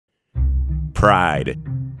pride.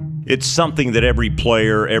 It's something that every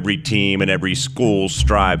player, every team, and every school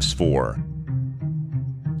strives for.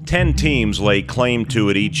 10 teams lay claim to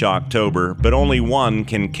it each October, but only one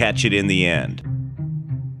can catch it in the end.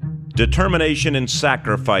 Determination and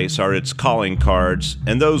sacrifice are its calling cards,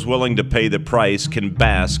 and those willing to pay the price can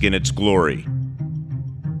bask in its glory.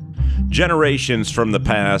 Generations from the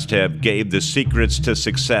past have gave the secrets to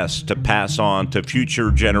success to pass on to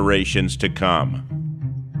future generations to come.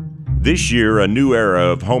 This year, a new era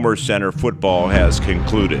of Homer Center football has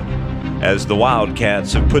concluded, as the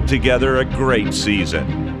Wildcats have put together a great season.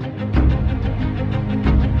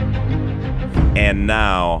 And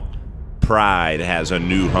now, pride has a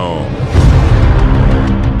new home.